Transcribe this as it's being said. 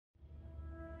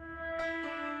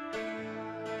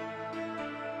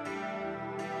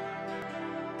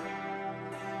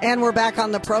And we're back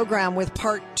on the program with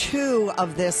part 2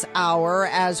 of this hour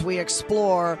as we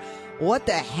explore what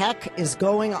the heck is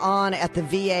going on at the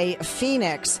VA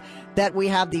Phoenix, that we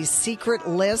have these secret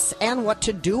lists and what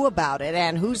to do about it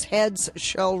and whose heads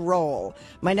shall roll.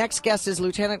 My next guest is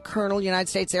Lieutenant Colonel, United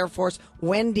States Air Force,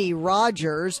 Wendy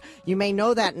Rogers. You may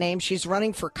know that name. She's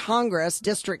running for Congress,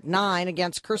 District 9,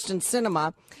 against Kirsten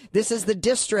Sinema. This is the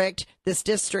district. This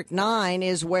District 9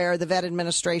 is where the Vet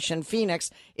Administration Phoenix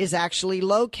is actually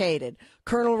located.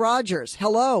 Colonel Rogers,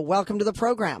 hello. Welcome to the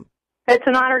program. It's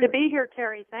an honor to be here,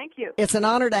 Terry. Thank you. It's an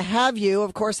honor to have you.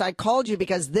 Of course, I called you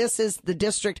because this is the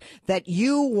district that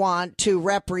you want to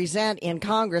represent in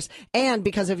Congress and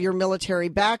because of your military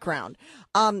background.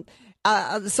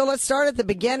 So let's start at the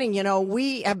beginning. You know,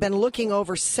 we have been looking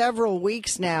over several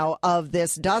weeks now of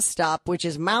this dust up, which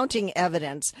is mounting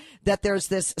evidence that there's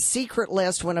this secret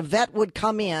list. When a vet would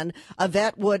come in, a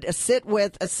vet would sit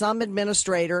with some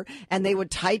administrator and they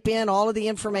would type in all of the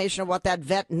information of what that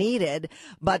vet needed.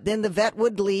 But then the vet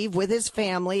would leave with his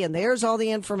family and there's all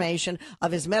the information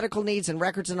of his medical needs and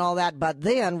records and all that. But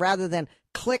then rather than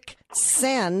click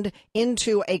send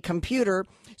into a computer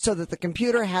so that the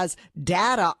computer has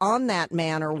data on that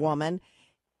man or woman,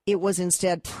 it was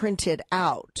instead printed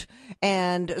out.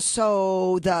 And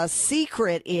so the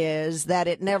secret is that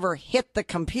it never hit the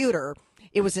computer.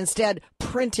 It was instead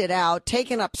printed out,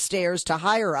 taken upstairs to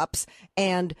higher ups,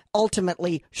 and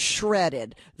ultimately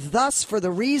shredded. Thus, for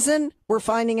the reason we're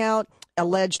finding out,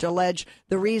 alleged,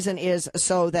 the reason is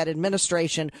so that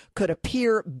administration could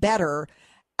appear better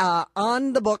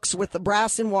on the books with the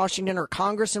brass in Washington or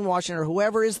Congress in Washington or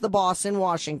whoever is the boss in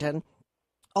Washington,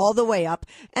 all the way up,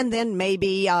 and then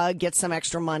maybe get some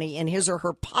extra money in his or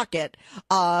her pocket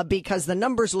because the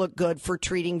numbers look good for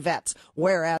treating vets.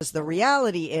 Whereas the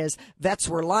reality is vets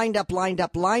were lined up,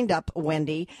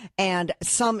 Wendy, and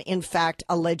some, in fact,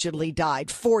 allegedly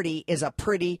died. 40 is a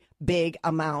pretty big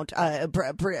amount,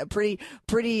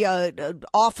 pretty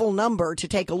awful number to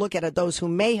take a look at those who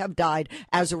may have died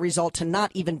as a result to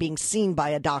not even being seen by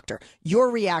a doctor. Your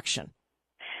reaction?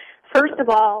 First of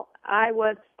all, I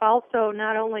was also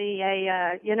not only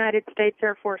a United States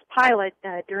Air Force pilot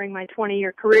during my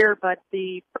 20-year career, but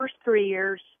the first 3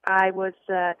 years I was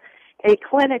a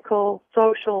clinical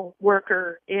social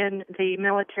worker in the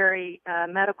military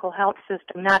medical health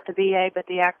system, not the VA, but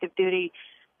the active duty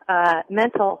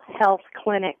mental health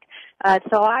clinic.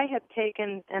 So I have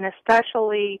taken an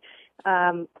especially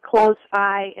close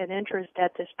eye and interest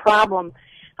at this problem.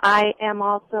 I am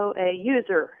also a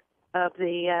user of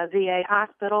the VA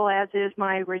hospital, as is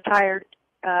my retired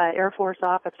Air Force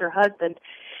officer husband.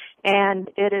 And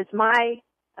it is my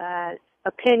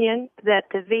opinion that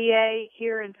the VA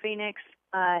here in Phoenix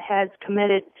has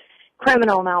committed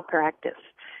criminal malpractice.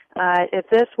 If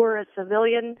this were a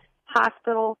civilian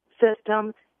hospital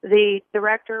system, the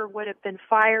director would have been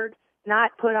fired,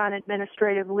 not put on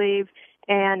administrative leave,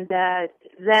 and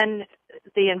then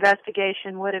the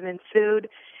investigation would have ensued.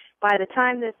 By the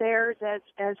time this airs,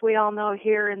 as we all know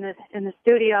here in the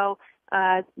studio,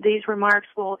 these remarks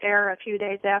will air a few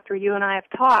days after you and I have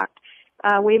talked.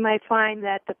 We may find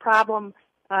that the problem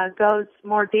goes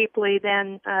more deeply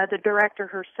than the director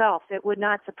herself. It would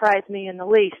not surprise me in the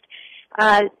least.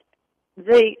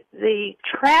 The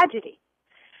tragedy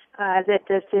that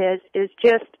this is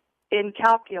just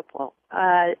incalculable.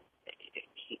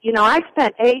 You know, I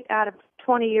spent 8 out of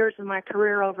 20 years of my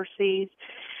career overseas,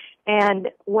 and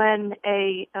when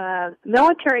a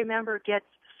military member gets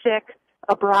sick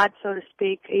abroad, so to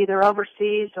speak, either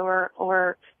overseas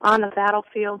or on the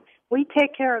battlefield, we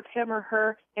take care of him or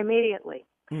her immediately.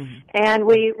 Mm-hmm. And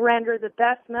we render the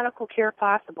best medical care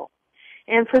possible.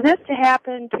 And for this to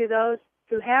happen to those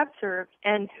who have served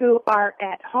and who are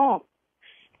at home,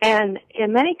 and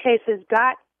in many cases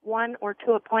got 1 or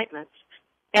 2 appointments,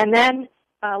 and then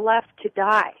left to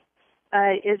die,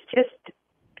 is just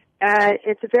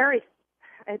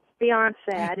it's beyond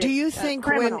sad. Do you think,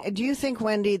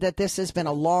 Wendy, that this has been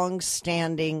a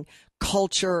long-standing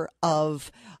culture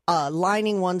of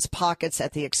lining one's pockets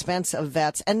at the expense of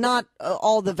vets, and not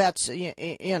all the vets,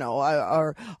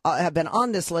 are have been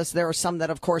on this list. There are some that,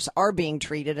 of course, are being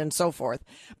treated and so forth.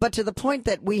 But to the point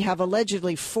that we have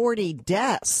allegedly 40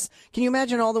 deaths. Can you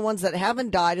imagine all the ones that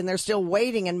haven't died and they're still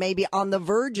waiting and maybe on the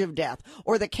verge of death,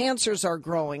 or the cancers are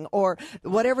growing, or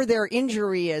whatever their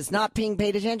injury is, not being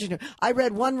paid attention to? I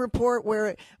read one report where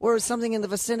it was something in the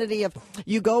vicinity of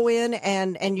you go in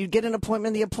and you get an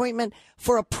appointment. The appointment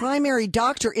for a primary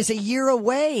doctor is a year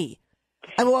away.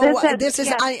 This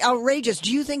is outrageous.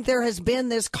 Do you think there has been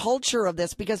this culture of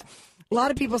this? Because a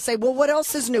lot of people say, well, what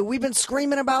else is new? We've been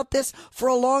screaming about this for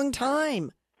a long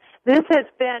time. This has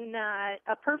been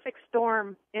a perfect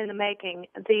storm in the making.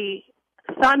 The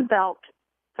Sun Belt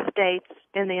states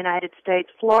in the United States,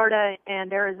 Florida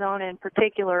and Arizona in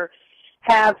particular,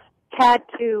 have had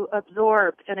to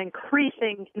absorb an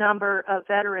increasing number of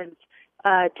veterans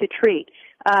to treat.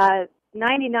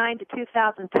 99 to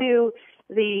 2002,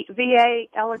 the VA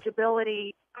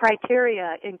eligibility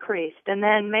criteria increased, and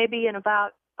then maybe in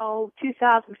about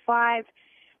 2005,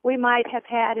 we might have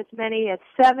had as many as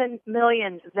 7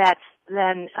 million vets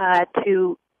then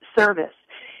to service.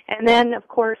 And then, of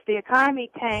course, the economy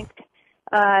tanked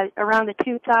around the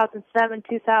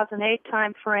 2007-2008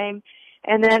 time frame,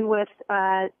 and then with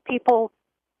people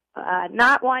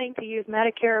not wanting to use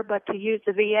Medicare but to use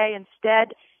the VA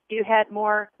instead, you had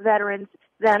more veterans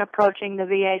then approaching the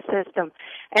VA system.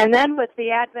 And then with the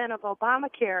advent of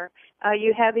Obamacare,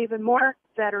 you have even more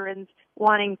veterans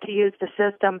wanting to use the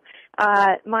system.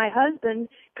 My husband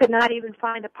could not even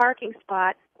find a parking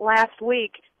spot last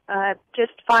week,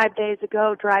 just 5 days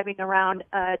ago, driving around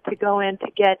to go in to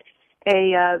get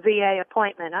a VA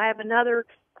appointment. I have another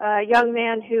young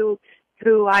man who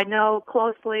I know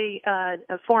closely,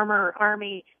 a former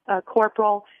Army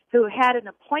corporal, who had an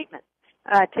appointment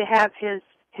to have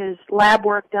his lab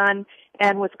work done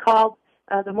and was called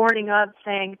the morning of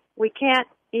saying, we can't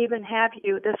even have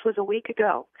you, this was a week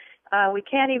ago, we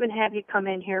can't even have you come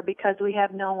in here because we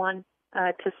have no one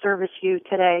to service you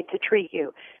today to treat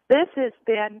you. This has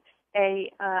been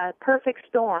a perfect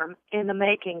storm in the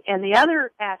making. And the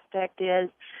other aspect is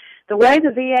the way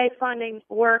the VA funding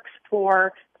works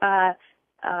for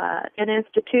an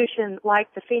institution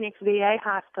like the Phoenix VA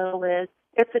Hospital is,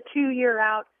 it's a 2-year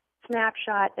out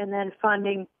snapshot and then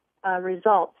funding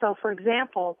results. So, for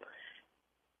example,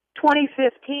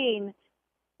 2015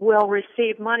 will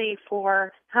receive money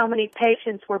for how many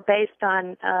patients were based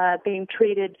on being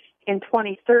treated in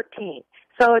 2013.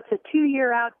 So it's a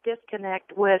 2-year out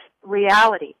disconnect with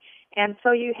reality. And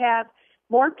so you have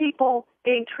more people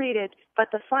being treated, but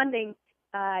the funding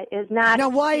is not. Now,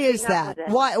 why is that?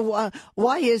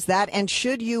 Why is that? And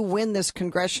should you win this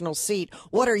congressional seat,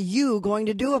 what are you going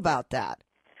to do about that?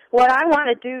 What I want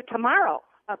to do tomorrow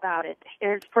about it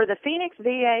is for the Phoenix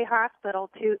VA Hospital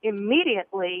to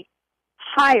immediately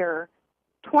hire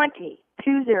 20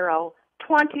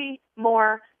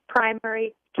 more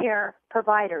primary care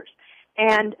providers.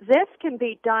 And this can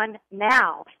be done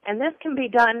now, and this can be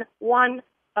done one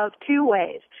of two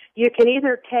ways. You can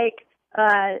either take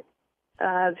VA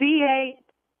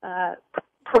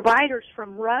providers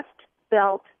from Rust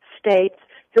Belt states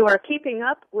who are keeping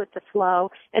up with the flow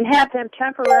and have them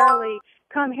temporarily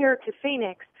come here to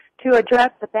Phoenix to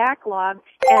address the backlog,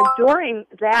 and during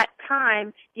that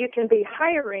time you can be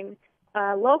hiring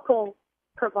local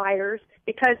providers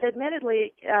because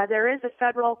admittedly there is a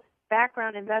federal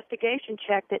background investigation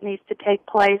check that needs to take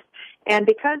place, and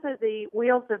because of the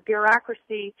wheels of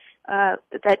bureaucracy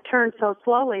that turn so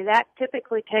slowly, that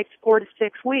typically takes 4 to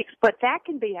 6 weeks, but that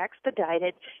can be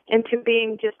expedited into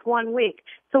being just 1 week.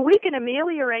 So we can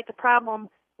ameliorate the problem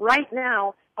right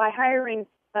now by hiring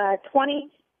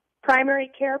 20 primary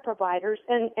care providers,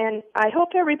 and I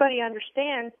hope everybody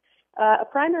understands a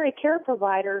primary care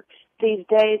provider these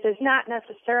days is not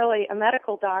necessarily a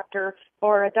medical doctor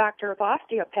or a doctor of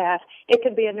osteopath. It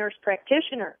can be a nurse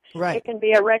practitioner. Right. It can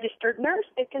be a registered nurse.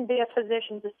 It can be a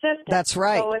physician's assistant. That's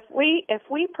right. So if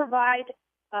we provide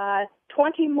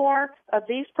 20 more of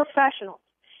these professionals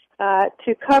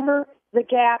to cover the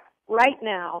gap right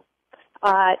now,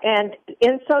 and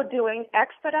in so doing,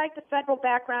 expedite the federal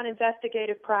background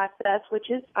investigative process,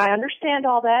 which is, I understand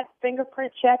all that,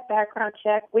 fingerprint check, background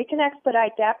check. We can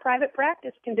expedite that. Private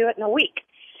practice can do it in a week.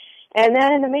 And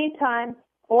then in the meantime,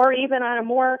 or even on a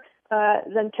more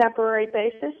than temporary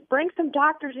basis, bring some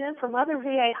doctors in from other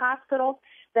VA hospitals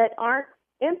that aren't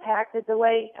impacted the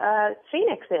way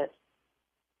Phoenix is.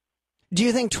 Do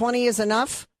you think 20 is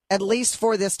enough, at least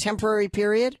for this temporary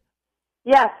period?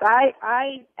 Yes,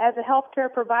 I as a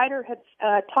healthcare provider,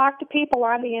 have talked to people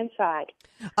on the inside.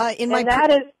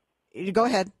 Go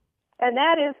ahead. And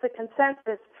that is the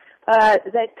consensus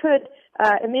that could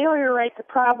ameliorate the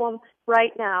problem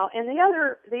right now. And the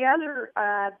other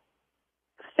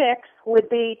fix would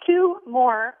be 2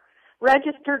 more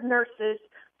registered nurses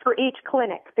for each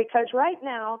clinic, because right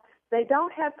now they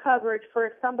don't have coverage for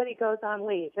if somebody goes on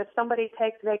leave, if somebody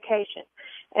takes vacation.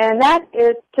 And that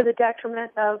is to the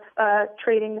detriment of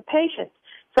treating the patients.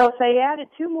 So if they added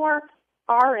 2 more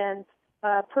RNs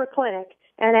per clinic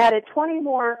and added 20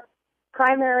 more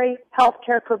primary health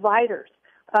care providers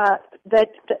that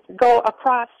go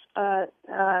across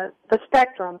the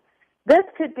spectrum, this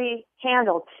could be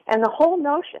handled. And the whole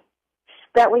notion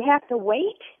that we have to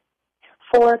wait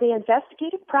for the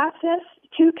investigative process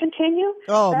to continue.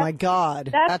 Oh, my God.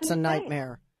 That's a insane.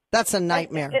 nightmare. That's a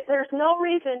nightmare. There's no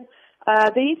reason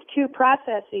these two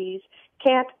processes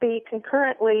can't be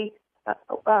concurrently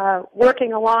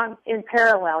working along in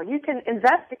parallel. You can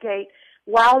investigate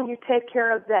while you take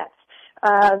care of this.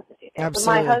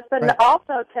 Absolutely. My husband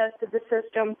also tested the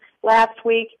system last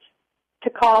week to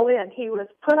call in. He was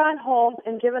put on hold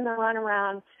and given the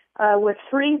runaround with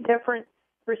 3 different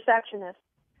receptionists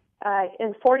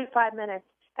in 45 minutes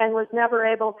and was never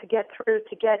able to get through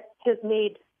to get his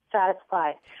need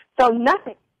satisfied. So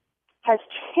nothing has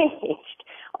changed.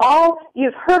 All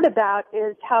you've heard about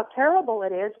is how terrible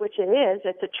it is, which it is.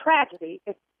 It's a tragedy.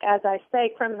 It's, as I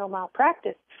say, criminal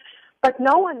malpractice. But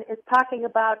no one is talking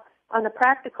about, on the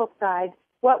practical side,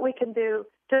 what we can do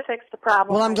to fix the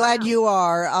problem. Well, I'm glad you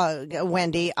are,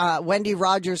 Wendy. Wendy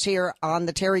Rogers here on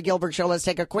the Terry Gilberg Show. Let's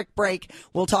take a quick break.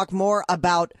 We'll talk more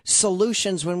about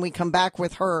solutions when we come back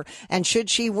with her. And should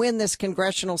she win this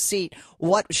congressional seat,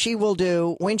 what she will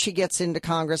do when she gets into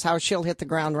Congress, how she'll hit the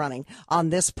ground running on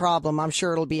this problem. I'm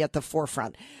sure it'll be at the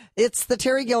forefront. It's the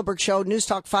Terry Gilberg Show, News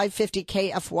Talk 550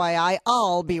 KFYI.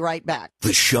 I'll be right back.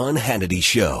 The Sean Hannity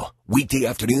Show, weekday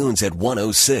afternoons at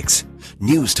 1:06.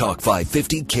 News Talk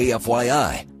 550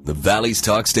 KFYI, the Valley's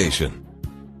talk station.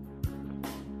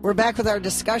 We're back with our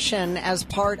discussion as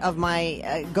part of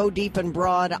my Go Deep and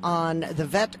Broad on the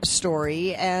vet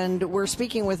story, and we're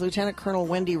speaking with Lieutenant Colonel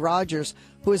Wendy Rogers,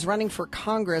 who is running for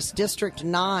Congress, District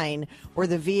 9, where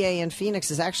the VA in Phoenix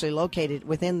is actually located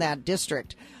within that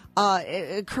district.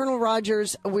 Colonel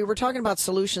Rogers, we were talking about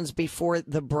solutions before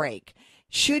the break.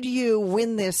 Should you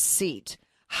win this seat,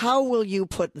 how will you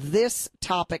put this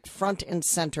topic front and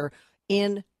center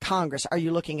in Congress? Are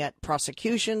you looking at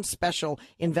prosecution, special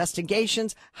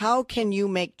investigations? How can you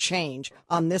make change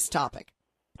on this topic?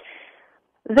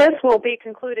 This will be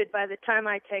concluded by the time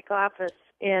I take office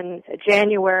in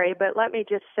January, but let me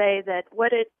just say that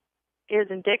what it is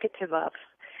indicative of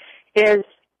is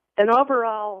an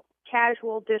overall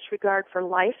casual disregard for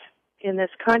life in this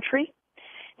country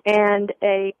and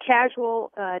a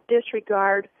casual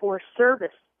disregard for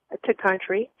service to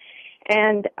country.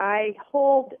 And I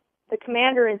hold the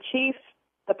commander-in-chief,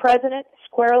 the president,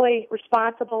 squarely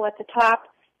responsible at the top,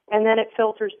 and then it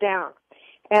filters down.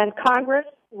 And Congress,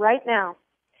 right now,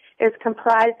 is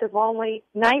comprised of only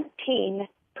 19%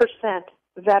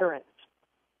 veterans.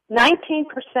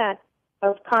 19%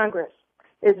 of Congress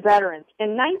is veterans.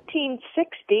 In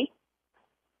 1960,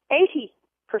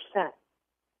 80%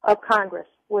 of Congress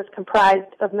was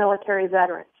comprised of military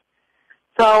veterans.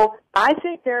 So I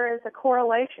think there is a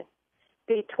correlation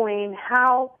between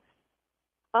how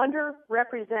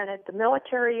underrepresented the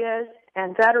military is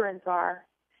and veterans are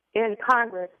in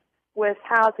Congress with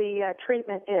how the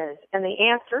treatment is. And the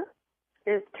answer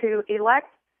is to elect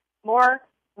more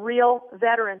real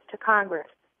veterans to Congress.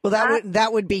 Well,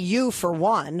 that would be you for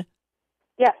one.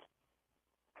 Yes,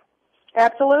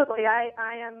 absolutely. I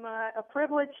am a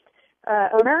privileged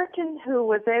American who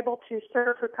was able to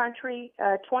serve her country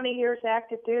 20 years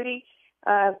active duty,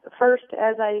 first,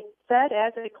 as I said,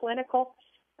 as a clinical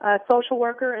social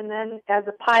worker, and then as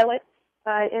a pilot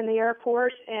in the Air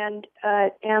Force, and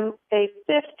am a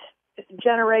 5th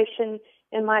generation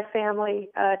in my family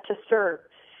to serve.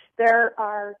 There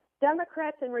are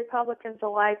Democrats and Republicans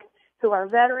alike who are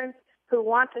veterans, who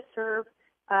want to serve,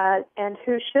 and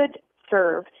who should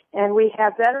serve. And we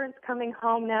have veterans coming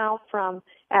home now from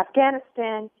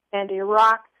Afghanistan and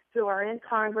Iraq who are in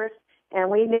Congress, and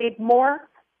we need more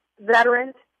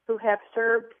veterans who have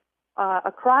served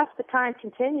across the time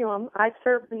continuum. I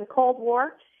served in the Cold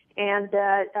War and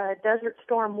Desert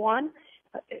Storm 1.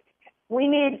 We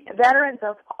need veterans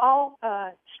of all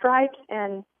stripes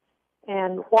and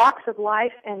walks of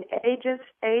life and age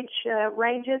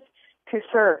ranges to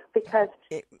serve, because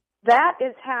that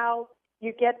is how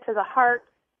you get to the heart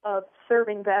of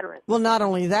serving veterans. Well, not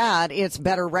only that, it's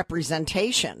better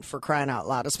representation, for crying out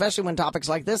loud, especially when topics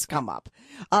like this come up.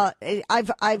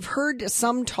 I've heard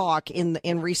some talk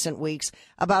in recent weeks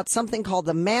about something called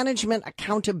the Management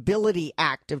Accountability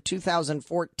Act of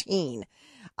 2014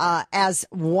 as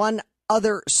one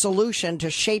other solution to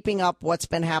shaping up what's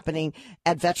been happening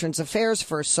at Veterans Affairs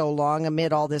for so long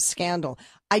amid all this scandal.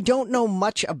 I don't know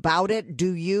much about it.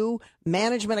 Do you?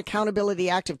 Management Accountability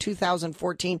Act of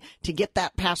 2014, to get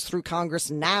that passed through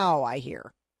Congress now, I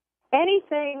hear.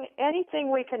 Anything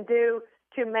we can do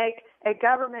to make a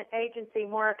government agency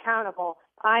more accountable,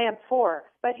 I am for.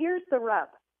 But here's the rub.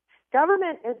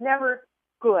 Government is never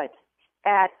good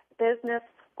at business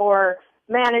or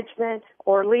management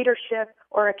or leadership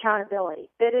or accountability.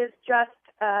 It is just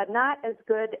not as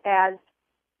good as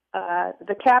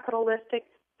the capitalistic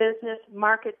business,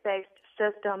 market-based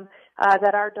system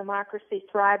that our democracy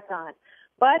thrives on.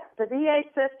 But the VA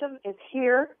system is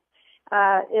here.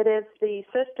 It is the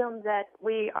system that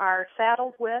we are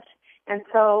saddled with, and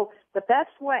so the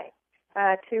best way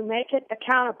to make it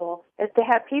accountable is to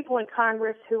have people in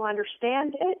Congress who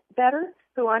understand it better,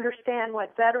 who understand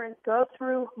what veterans go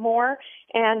through more,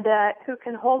 and who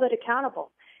can hold it accountable.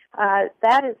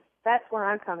 That's where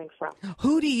I'm coming from.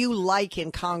 Who do you like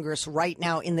in Congress right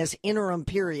now in this interim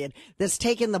period that's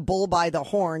taken the bull by the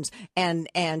horns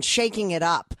and shaking it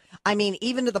up? I mean,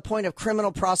 even to the point of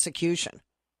criminal prosecution.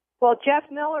 Well, Jeff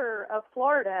Miller of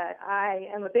Florida, I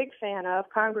am a big fan of,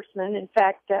 Congressman. In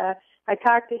fact, I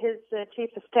talked to his chief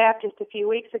of staff just a few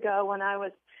weeks ago when I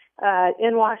was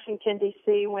in Washington,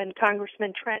 D.C., when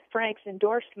Congressman Trent Franks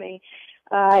endorsed me.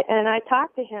 And I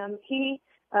talked to him.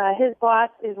 His boss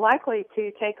is likely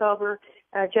to take over.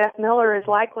 Jeff Miller is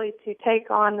likely to take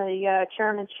on the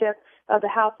chairmanship of the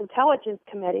House Intelligence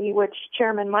Committee, which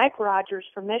Chairman Mike Rogers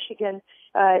from Michigan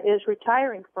is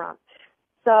retiring from.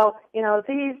 So,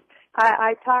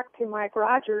 I talked to Mike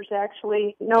Rogers,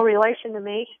 actually, no relation to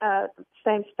me,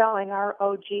 same spelling,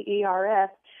 Rogers,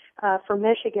 from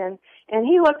Michigan. And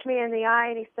he looked me in the eye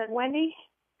and he said, Wendy,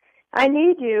 I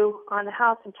need you on the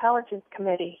House Intelligence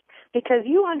Committee because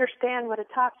you understand what a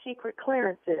top secret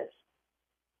clearance is.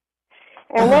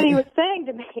 And what he was saying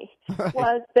to me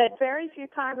was that very few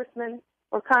congressmen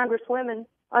or congresswomen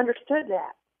understood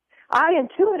that. I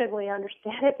intuitively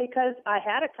understand it because I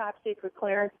had a top secret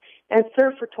clearance and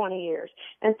served for 20 years.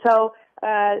 And so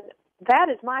that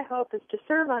is my hope, is to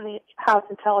serve on the House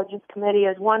Intelligence Committee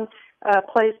as one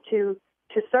place to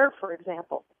serve, for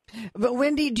example. But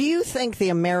Wendy, do you think the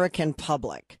American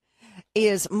public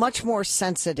is much more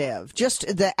sensitive, just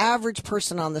the average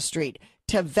person on the street,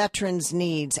 to veterans'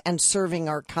 needs and serving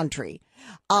our country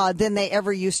than they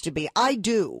ever used to be? I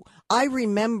do. I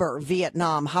remember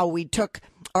Vietnam, how we took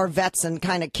our vets and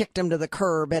kind of kicked them to the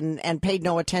curb and paid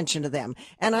no attention to them.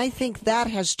 And I think that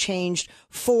has changed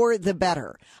for the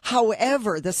better.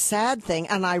 However, the sad thing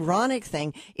and ironic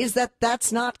thing is that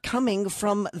that's not coming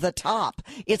from the top.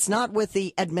 It's not with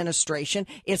the administration.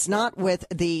 It's not with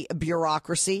the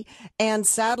bureaucracy, and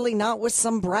sadly not with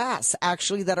some brass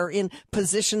actually that are in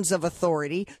positions of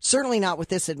authority, certainly not with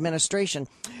this administration,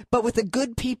 but with the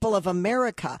good people of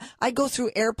America. I go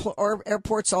through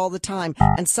airports all the time,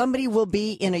 and somebody will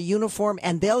be in a uniform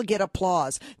and they'll get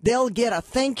applause. They'll get a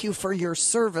thank you for your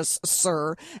service,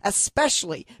 sir,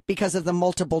 especially because of the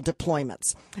multiple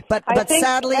deployments. But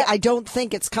sadly, I don't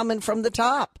think it's coming from the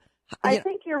top. I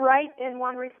think you're right in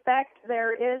one respect.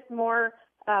 There is more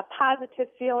positive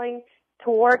feeling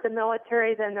toward the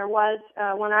military than there was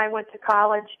when I went to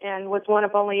college and was one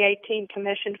of only 18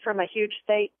 commissioned from a huge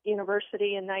state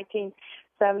university in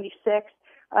 1976.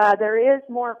 There is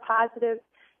more positive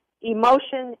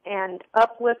emotion and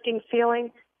uplifting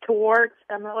feeling towards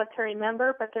a military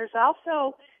member, but there's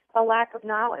also a lack of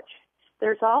knowledge.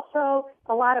 There's also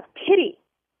a lot of pity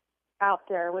out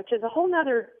there, which is a whole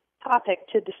other topic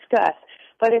to discuss.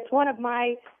 But it's one of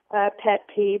my pet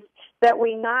peeves that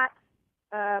we not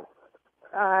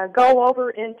go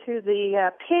over into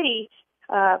the pity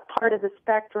part of the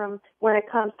spectrum when it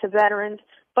comes to veterans,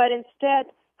 but instead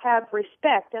have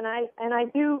respect. And I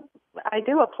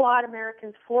do applaud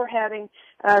Americans for having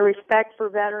respect for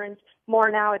veterans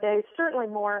more nowadays, certainly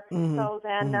more so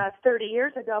than 30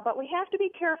 years ago. But we have to be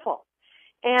careful,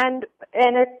 and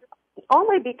it's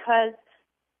only because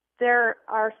there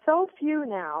are so few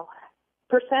now,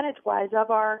 percentage-wise,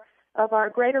 of our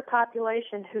greater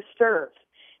population who serve.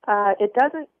 It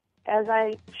doesn't, as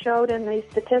I showed in the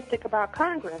statistic about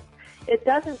Congress, it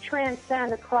doesn't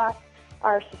transcend across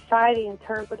our society in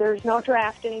terms of there's no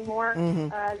draft anymore.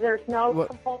 There's no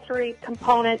compulsory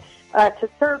component to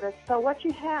service. So what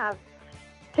you have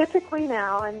typically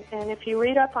now, and if you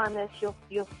read up on this,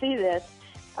 you'll see this,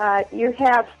 you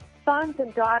have sons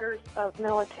and daughters of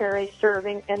military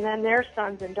serving, and then their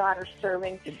sons and daughters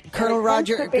serving. Colonel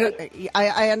Roger,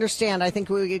 I understand. I think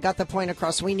we got the point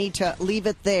across. We need to leave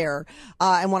it there.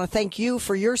 I want to thank you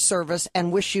for your service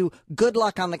and wish you good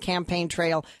luck on the campaign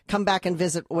trail. Come back and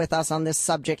visit with us on this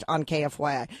subject on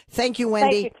KFYI. Thank you,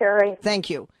 Wendy. Thank you, Terry.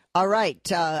 Thank you. All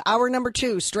right. Hour number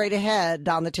 2, straight ahead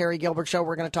on the Terry Gilberg Show.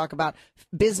 We're going to talk about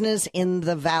business in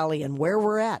the Valley and where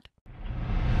we're at.